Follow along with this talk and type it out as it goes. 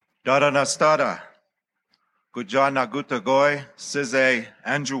Dada nastada. Guja naguta goy. Size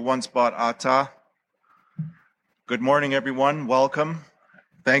Andrew once bought ata. Good morning, everyone. Welcome.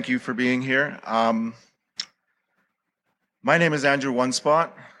 Thank you for being here. My name is Andrew Onespot.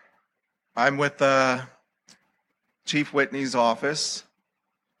 I'm with Chief Whitney's office,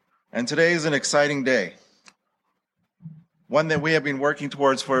 and today is an exciting day, one that we have been working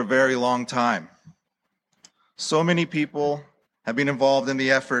towards for a very long time. So many people have been involved in the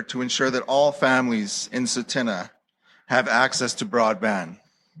effort to ensure that all families in Tsuut'ina have access to broadband.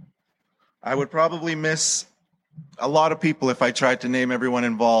 I would probably miss a lot of people if I tried to name everyone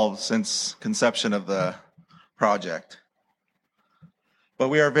involved since conception of the project. But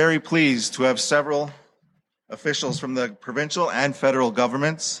we are very pleased to have several officials from the provincial and federal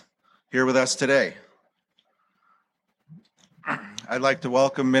governments here with us today. I'd like to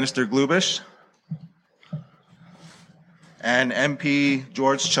welcome Minister Glubish and MP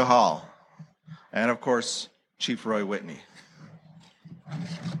George Chahal, and of course, Chief Roy Whitney.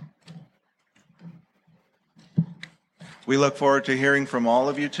 We look forward to hearing from all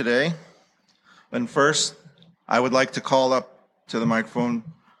of you today. And first, I would like to call up to the microphone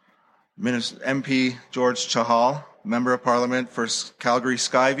MP George Chahal, Member of Parliament for Calgary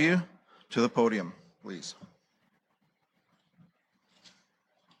Skyview, to the podium, please.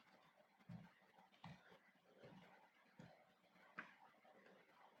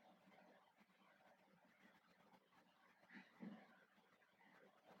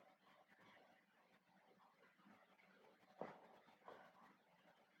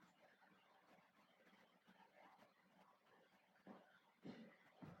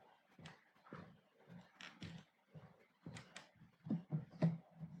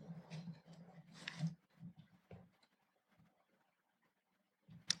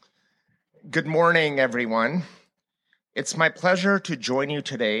 Good morning, everyone. It's my pleasure to join you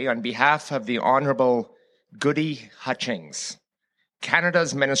today on behalf of the Honourable Goody Hutchings,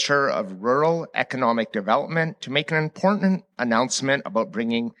 Canada's Minister of Rural Economic Development, to make an important announcement about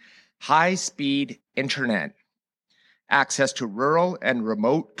bringing high-speed internet access to rural and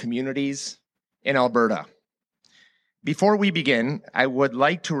remote communities in Alberta. Before we begin, I would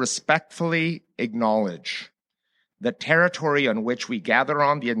like to respectfully acknowledge the territory on which we gather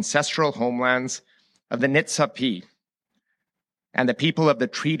on, the ancestral homelands of the Nitsappi and the people of the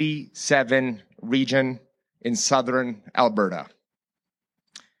Treaty 7 region in southern Alberta.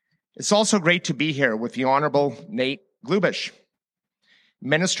 It's also great to be here with the Honourable Nate Glubish,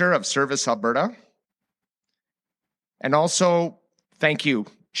 Minister of Service Alberta, and also thank you,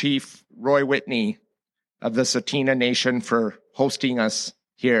 Chief Roy Whitney of the Tsuut'ina Nation, for hosting us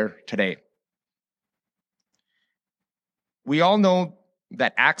here today. We all know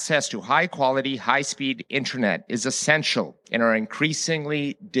that access to high-quality, high-speed internet is essential in our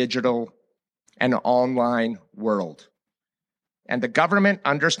increasingly digital and online world. And the government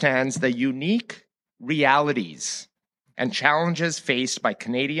understands the unique realities and challenges faced by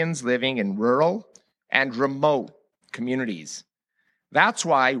Canadians living in rural and remote communities. That's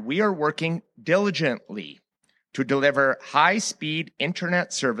why we are working diligently to deliver high-speed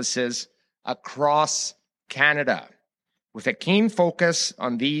internet services across Canada, with a keen focus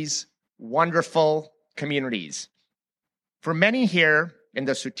on these wonderful communities. For many here in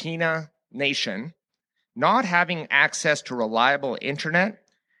the Tsuut'ina Nation, not having access to reliable internet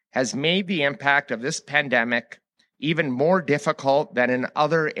has made the impact of this pandemic even more difficult than in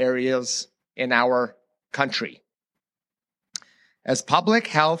other areas in our country. As public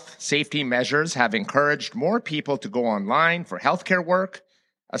health safety measures have encouraged more people to go online for healthcare work,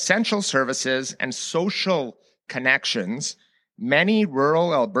 essential services, and social connections, many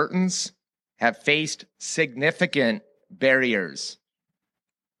rural Albertans have faced significant barriers.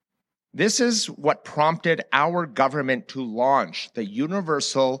 This is what prompted our government to launch the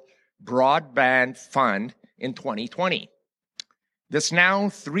Universal Broadband Fund in 2020. This now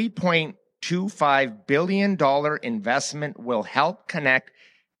 $3.25 billion investment will help connect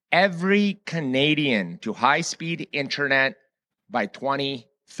every Canadian to high-speed internet by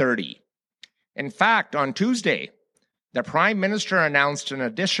 2030. In fact, on Tuesday, the Prime Minister announced an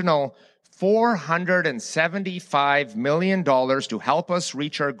additional $475 million to help us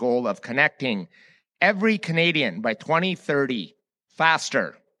reach our goal of connecting every Canadian by 2030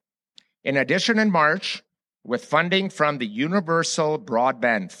 faster. In addition, in March, with funding from the Universal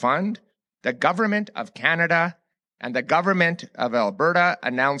Broadband Fund, the Government of Canada and the Government of Alberta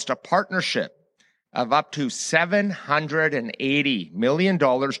announced a partnership of up to $780 million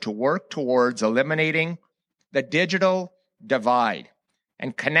to work towards eliminating the digital divide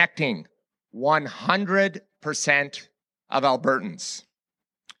and connecting 100% of Albertans.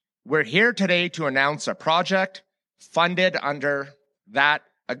 We're here today to announce a project funded under that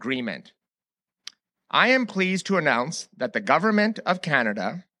agreement. I am pleased to announce that the Government of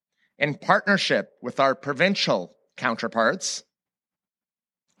Canada, in partnership with our provincial counterparts,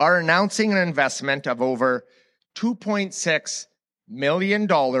 are announcing an investment of over $2.6 million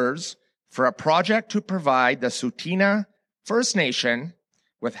for a project to provide the Tsuut'ina First Nation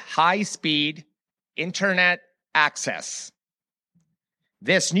with high-speed internet access.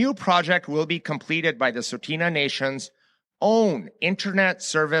 This new project will be completed by the Tsuut'ina Nation's own internet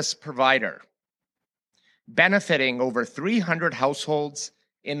service provider, benefiting over 300 households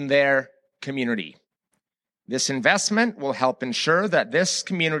in their community. This investment will help ensure that this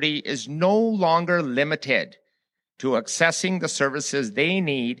community is no longer limited to accessing the services they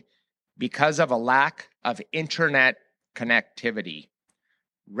need because of a lack of internet connectivity.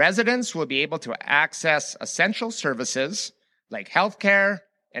 Residents will be able to access essential services like healthcare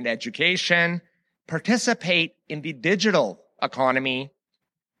and education, participate in the digital economy,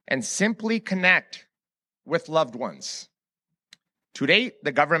 and simply connect with loved ones. To date,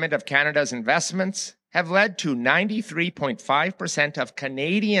 the Government of Canada's investments have led to 93.5% of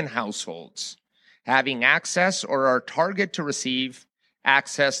Canadian households having access or are targeted to receive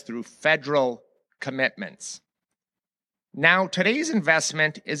access through federal commitments. Now, today's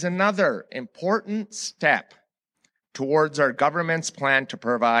investment is another important step towards our government's plan to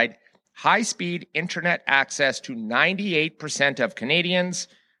provide high-speed internet access to 98% of Canadians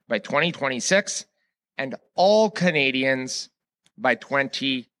by 2026 and all Canadians by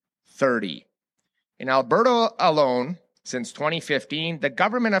 2030. In Alberta alone, since 2015, the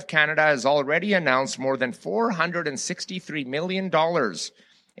Government of Canada has already announced more than $463 million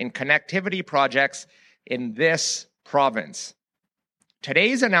in connectivity projects in this province.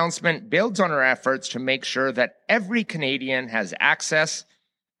 Today's announcement builds on our efforts to make sure that every Canadian has access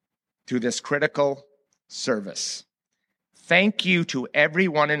to this critical service. Thank you to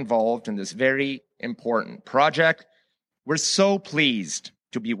everyone involved in this very important project. We're so pleased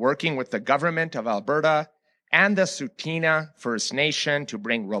to be working with the Government of Alberta and the Tsuut'ina First Nation to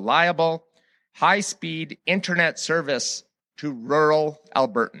bring reliable, high-speed internet service to rural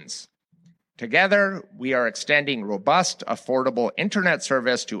Albertans. Together, we are extending robust, affordable internet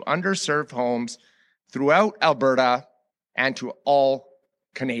service to underserved homes throughout Alberta and to all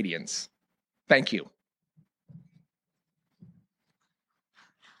Canadians. Thank you.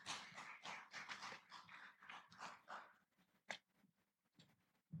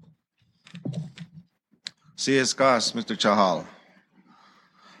 Siaskas, Mr. Chahal.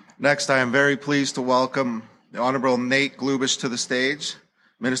 Next, I am very pleased to welcome the Honorable Nate Glubish to the stage.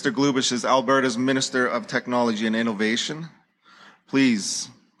 Minister Glubish is Alberta's Minister of Technology and Innovation. Please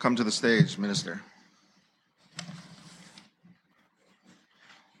come to the stage, Minister.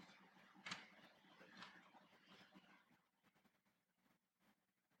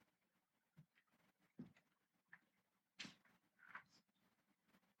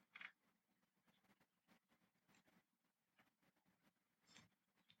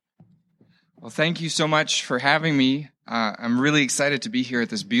 Well, thank you so much for having me. I'm really excited to be here at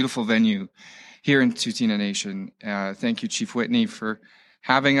this beautiful venue here in Tsuut'ina Nation. Thank you, Chief Whitney, for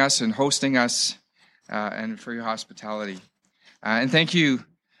having us and hosting us and for your hospitality. And thank you,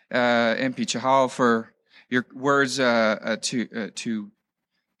 MP Chahal, for your words to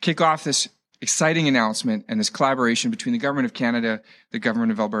kick off this exciting announcement and this collaboration between the Government of Canada, the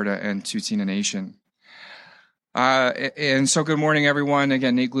Government of Alberta, and Tsuut'ina Nation. And so good morning, everyone.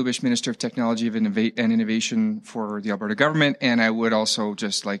 Again, Nate Glubish, Minister of Technology and Innovation for the Alberta Government. And I would also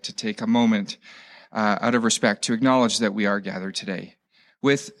just like to take a moment out of respect to acknowledge that we are gathered today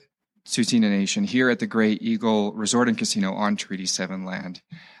with Tsuut'ina Nation here at the Grey Eagle Resort and Casino on Treaty 7 land.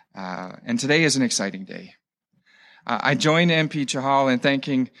 And today is an exciting day. I join MP Chahal in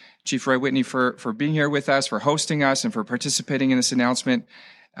thanking Chief Roy Whitney for being here with us, for hosting us, and for participating in this announcement.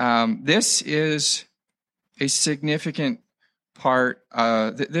 This is a significant part,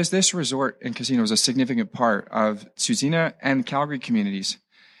 this resort and casino is a significant part of Tsuut'ina and Calgary communities,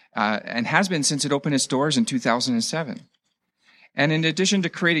 and has been since it opened its doors in 2007. And in addition to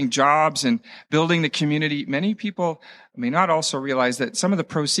creating jobs and building the community, many people may not also realize that some of the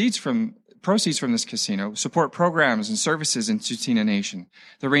proceeds from this casino support programs and services in Tsuut'ina Nation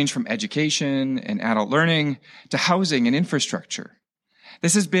that range from education and adult learning to housing and infrastructure.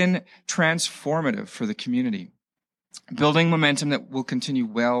 This has been transformative for the community, building momentum that will continue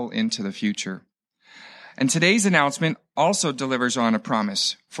well into the future. And today's announcement also delivers on a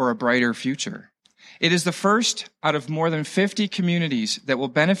promise for a brighter future. It is the first out of more than 50 communities that will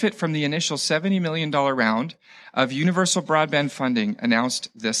benefit from the initial $70 million round of universal broadband funding announced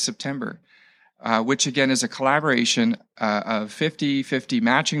this September, which again is a collaboration of 50-50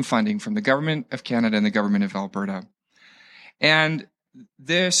 matching funding from the Government of Canada and the Government of Alberta. And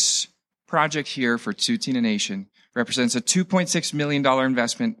this project here for Tsuut'ina Nation represents a $2.6 million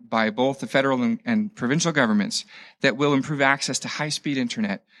investment by both the federal and provincial governments that will improve access to high-speed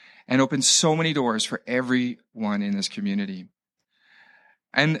internet and open so many doors for everyone in this community.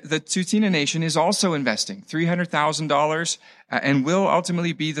 And the Tsuut'ina Nation is also investing $300,000 and will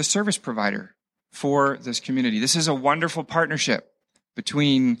ultimately be the service provider for this community. This is a wonderful partnership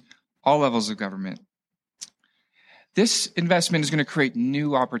between all levels of government. This investment is going to create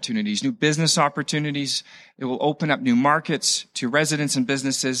new opportunities, new business opportunities. It will open up new markets to residents and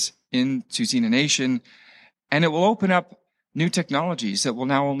businesses in Tsuut'ina Nation, and it will open up new technologies that will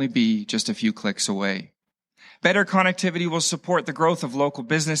now only be just a few clicks away. Better connectivity will support the growth of local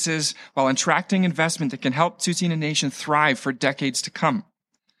businesses while attracting investment that can help Tsuut'ina Nation thrive for decades to come.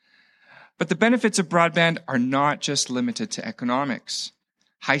 But the benefits of broadband are not just limited to economics.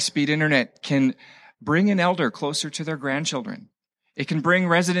 High-speed internet can bring an elder closer to their grandchildren. It can bring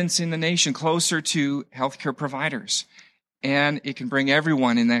residents in the nation closer to healthcare providers. And it can bring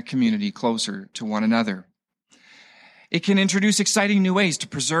everyone in that community closer to one another. It can introduce exciting new ways to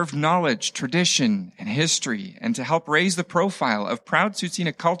preserve knowledge, tradition, and history, and to help raise the profile of proud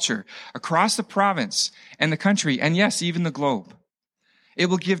Tsuut'ina culture across the province and the country, and yes, even the globe. It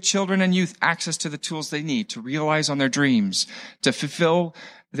will give children and youth access to the tools they need to realize on their dreams, to fulfill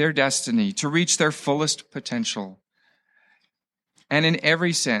their destiny, to reach their fullest potential. And in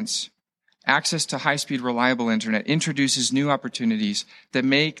every sense, access to high-speed, reliable internet introduces new opportunities that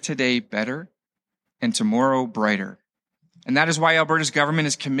make today better and tomorrow brighter. And that is why Alberta's government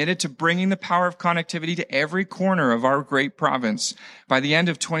is committed to bringing the power of connectivity to every corner of our great province by the end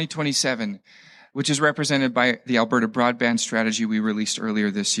of 2027, which is represented by the Alberta Broadband strategy we released earlier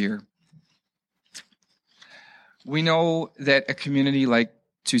this year. We know that a community like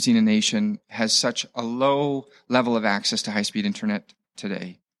Tsuut'ina Nation has such a low level of access to high-speed internet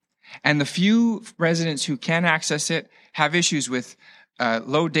today. And the few residents who can access it have issues with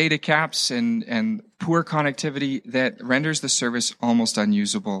low data caps and poor connectivity that renders the service almost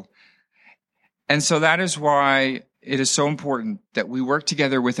unusable. And so that is why it is so important that we work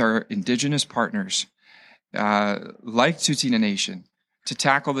together with our Indigenous partners, like Tsuut'ina Nation, to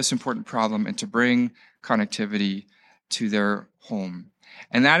tackle this important problem and to bring connectivity to their home.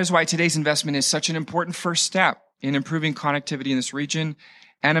 And that is why today's investment is such an important first step in improving connectivity in this region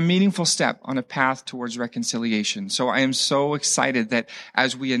and a meaningful step on a path towards reconciliation. So I am so excited that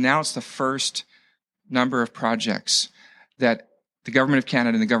as we announce the first number of projects that the Government of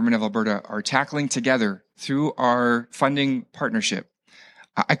Canada and the Government of Alberta are tackling together through our funding partnership,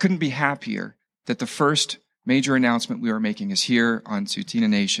 I couldn't be happier that the first major announcement we are making is here on Tsuut'ina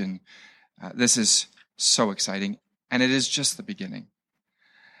Nation. This is so exciting, and it is just the beginning.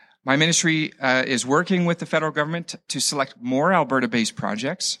 My ministry is working with the federal government to select more Alberta-based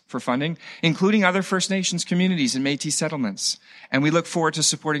projects for funding, including other First Nations communities and Métis settlements. And we look forward to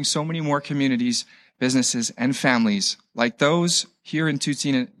supporting so many more communities, businesses, and families like those here in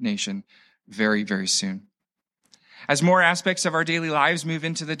Tsuut'ina Nation very, very soon. As more aspects of our daily lives move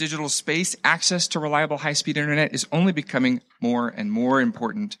into the digital space, access to reliable high-speed internet is only becoming more and more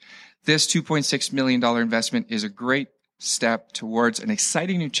important. This $2.6 million investment is a great step towards an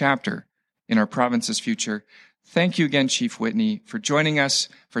exciting new chapter in our province's future. Thank you again, Chief Whitney, for joining us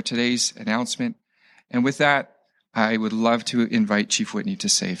for today's announcement. And with that, I would love to invite Chief Whitney to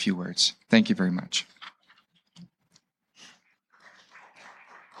say a few words. Thank you very much.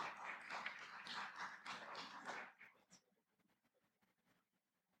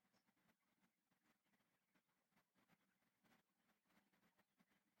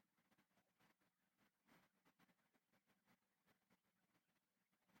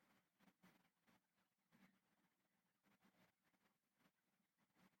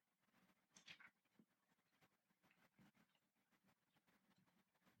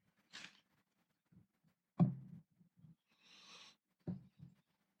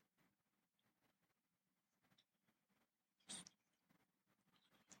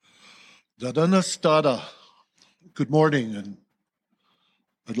 Dadana Stada. Good morning, and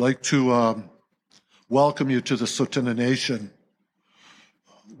I'd like to welcome you to the Tsuut'ina Nation.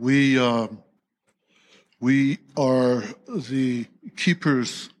 We are the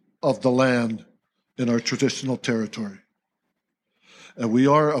keepers of the land in our traditional territory, and we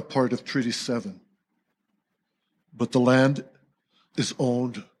are a part of Treaty 7. But the land is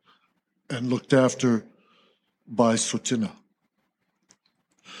owned and looked after by Tsuut'ina.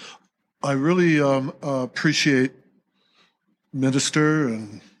 I really appreciate Minister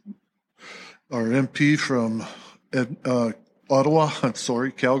and our MP from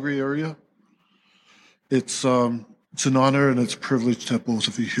Calgary area. It's an honor and it's a privilege to have both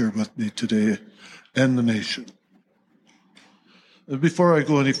of you here with me today and the nation. And before I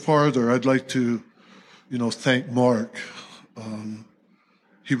go any farther, I'd like to, thank Mark.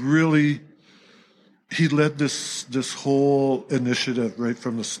 He led this whole initiative right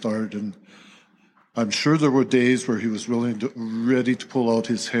from the start, and I'm sure there were days where he was ready to pull out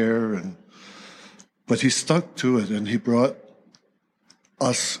his hair, but he stuck to it, and he brought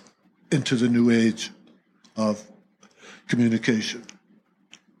us into the new age of communication.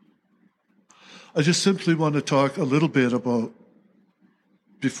 I just simply want to talk a little bit about,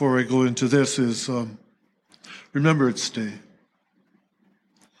 before I go into this, is Remembrance Day.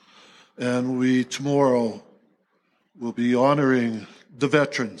 And tomorrow will be honoring the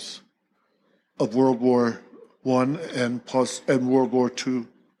veterans of World War I and World War II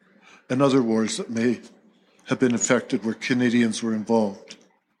and other wars that may have been affected where Canadians were involved.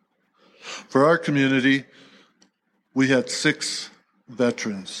 For our community, we had 6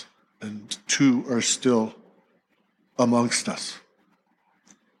 veterans, and 2 are still amongst us.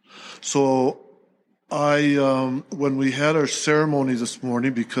 So when we had our ceremony this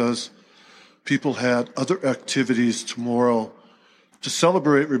morning, because people had other activities tomorrow to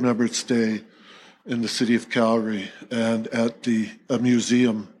celebrate Remembrance Day in the city of Calgary and at a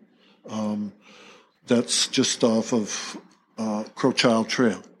museum that's just off of Crowchild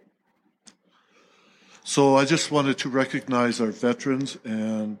Trail. So I just wanted to recognize our veterans,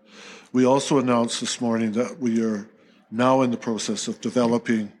 and we also announced this morning that we are now in the process of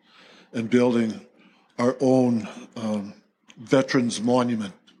developing and building our own Veterans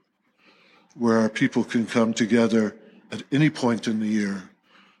Monument, where our people can come together at any point in the year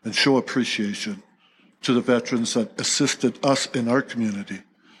and show appreciation to the veterans that assisted us in our community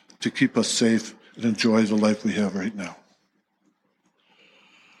to keep us safe and enjoy the life we have right now.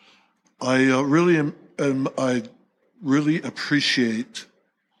 I really appreciate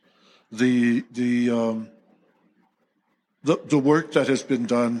the work that has been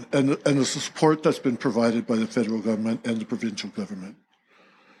done and the support that's been provided by the federal government and the provincial government.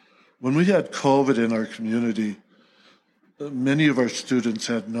 When we had COVID in our community, many of our students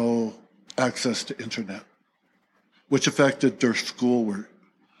had no access to internet, which affected their schoolwork,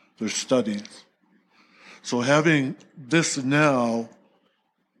 their studies. So having this now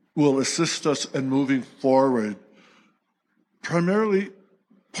will assist us in moving forward. Primarily,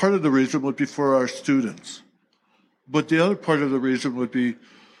 part of the reason would be for our students. But the other part of the reason would be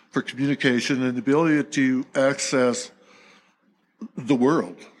for communication and the ability to access the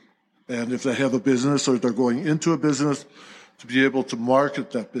world. And if they have a business or they're going into a business, to be able to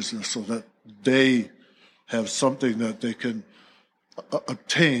market that business so that they have something that they can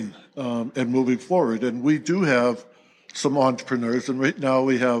obtain and moving forward. And we do have some entrepreneurs, and right now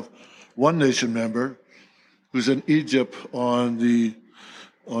we have one nation member who's in Egypt on the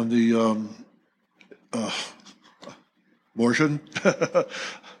abortion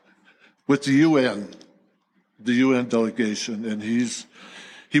with the UN delegation, and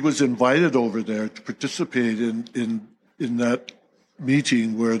he was invited over there to participate in that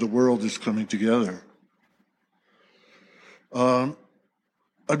meeting where the world is coming together. I'm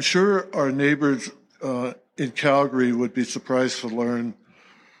sure our neighbors in Calgary would be surprised to learn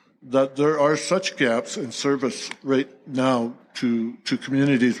that there are such gaps in service right now to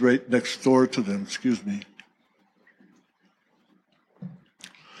communities right next door to them,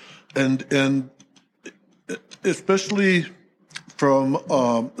 And especially from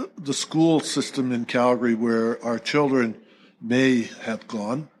the school system in Calgary, where our children may have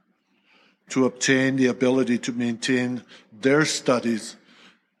gone to obtain the ability to maintain their studies,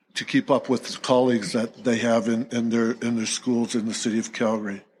 to keep up with the colleagues that they have in their schools in the city of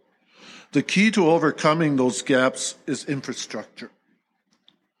Calgary. The key to overcoming those gaps is infrastructure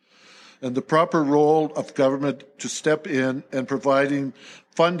and the proper role of government to step in and providing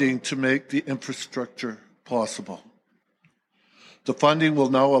funding to make the infrastructure possible. The funding will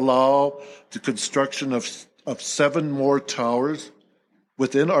now allow the construction of 7 more towers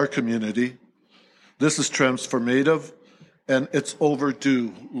within our community. This is transformative, and it's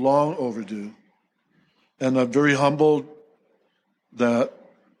overdue, long overdue. And I'm very humbled that,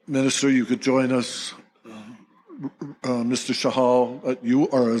 Minister, you could join us, Mr. Shahal, you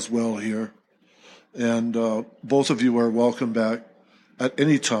are as well here. And both of you are welcome back at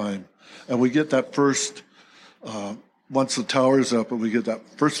any time. And we get that first once the tower is up and we get that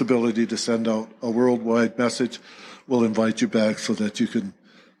first ability to send out a worldwide message, we'll invite you back so that you can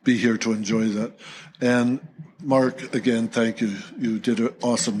be here to enjoy that. And Mark, again, thank you. You did an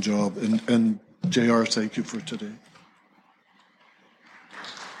awesome job. And JR, thank you for today.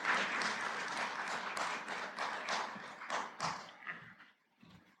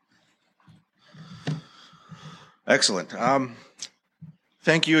 Excellent.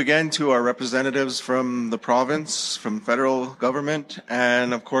 Thank you again to our representatives from the province, from federal government,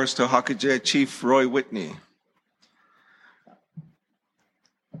 and of course to Hakaje Chief Roy Whitney.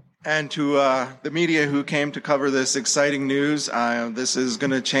 And to the media who came to cover this exciting news. This is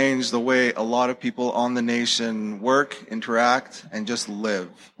going to change the way a lot of people on the nation work, interact, and just live.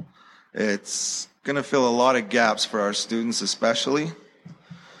 It's going to fill a lot of gaps for our students especially.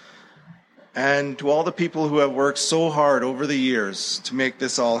 And to all the people who have worked so hard over the years to make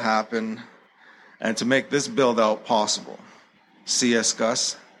this all happen and to make this build out possible. CS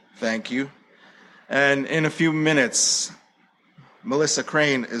Gus, thank you. And in a few minutes, Melissa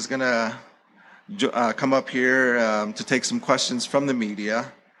Crane is going to come up here to take some questions from the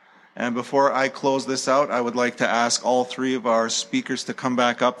media. And before I close this out, I would like to ask all three of our speakers to come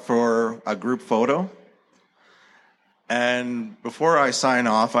back up for a group photo. And before I sign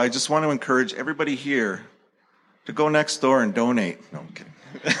off, I just want to encourage everybody here to go next door and donate. No, I'm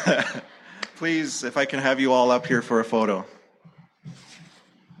kidding. Please, if I can have you all up here for a photo.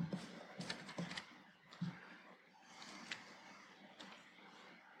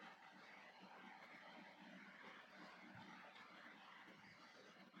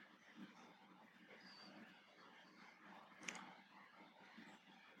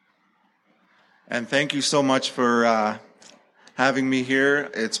 And thank you so much for having me here.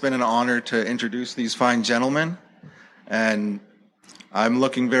 It's been an honor to introduce these fine gentlemen, and I'm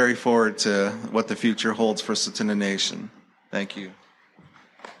looking very forward to what the future holds for Tsuut'ina Nation. Thank you.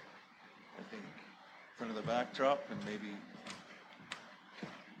 I think in front of the backdrop and maybe...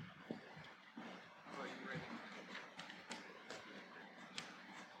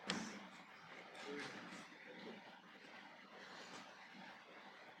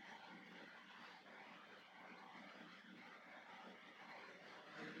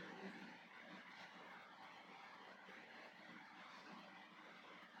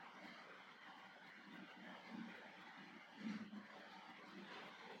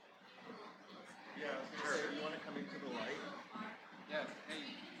 You want to come into the light? Yeah. Hey.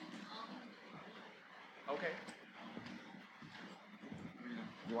 Okay.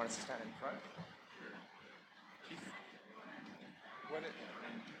 You want us to stand in front?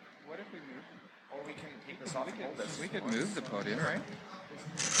 What if we move? Or we can take this off and hold this. We could move the podium, right?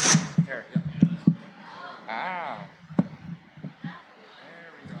 Here. Ah. There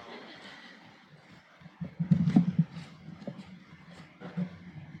we go.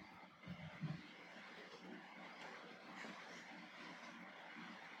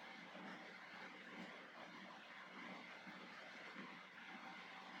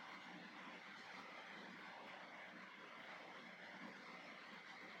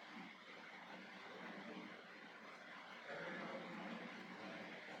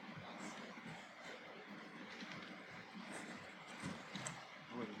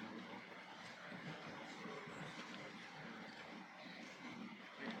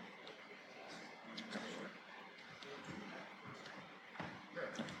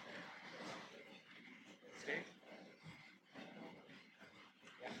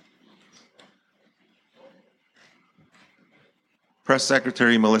 Press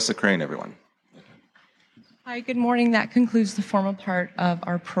Secretary Melissa Crane, everyone. Hi, good morning. That concludes the formal part of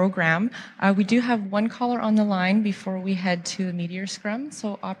our program. We do have one caller on the line before we head to the meteor scrum.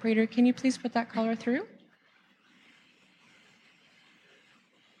 So, operator, can you please put that caller through?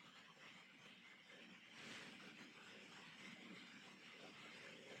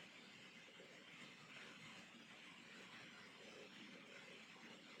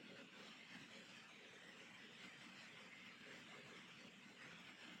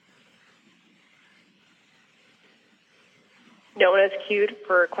 No one is queued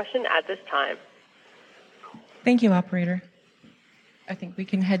for a question at this time. Thank you, operator. I think we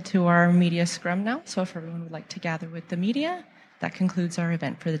can head to our media scrum now. So if everyone would like to gather with the media, that concludes our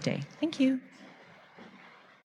event for the day. Thank you.